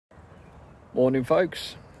Morning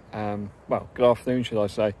folks, well, good afternoon should I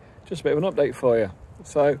say. Just a bit of an update for you.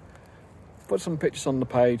 So put some pictures on the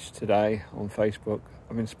page today on Facebook.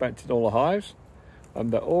 I've inspected all the hives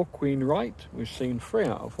and they're all queen right. We've seen 3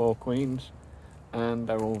 out of 4 queens and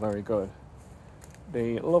they're all very good.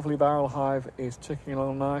 The lovely barrel hive is ticking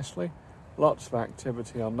along nicely, lots of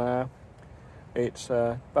activity on there. It's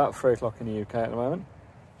about 3 o'clock in the UK at the moment,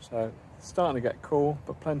 so it's starting to get cool,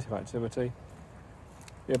 but plenty of activity.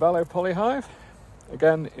 The Abello polyhive,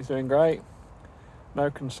 again, is doing great.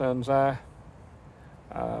 No concerns there.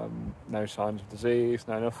 No signs of disease,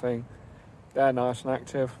 no nothing. They're nice and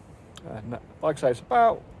active. Like I say, it's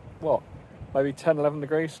about, what, maybe 10, 11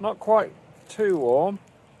 degrees. Not quite too warm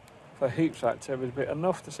for heaps of activity, but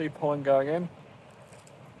enough to see pollen going in.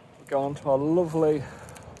 We go on to our lovely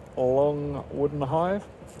long wooden hive.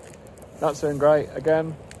 That's doing great.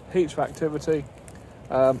 Again, heaps of activity.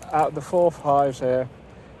 Out of the 4 hives here,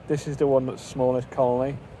 this is the one that's the smallest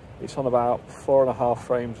colony. It's on about 4.5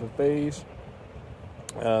 frames of bees,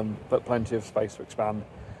 but plenty of space to expand,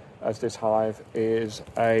 as this hive is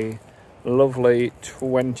a lovely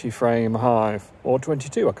 20 frame hive, or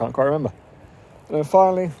 22, I can't quite remember. And then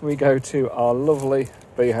finally we go to our lovely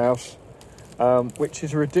bee house, which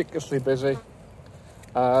is ridiculously busy,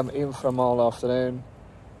 even for a mild afternoon.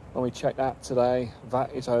 When we checked that today,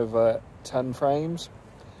 that is over 10 frames.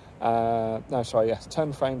 10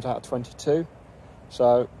 frames out of 22.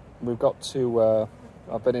 So we've got to,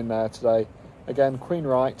 I've been in there today. Again, queen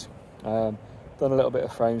right, done a little bit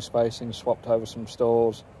of frame spacing, swapped over some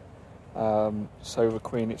stalls, so the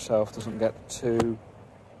queen itself doesn't get too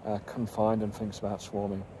confined and thinks about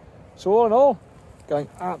swarming. So all in all, going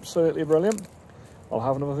absolutely brilliant. I'll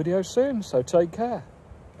have another video soon, so take care.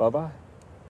 Bye bye.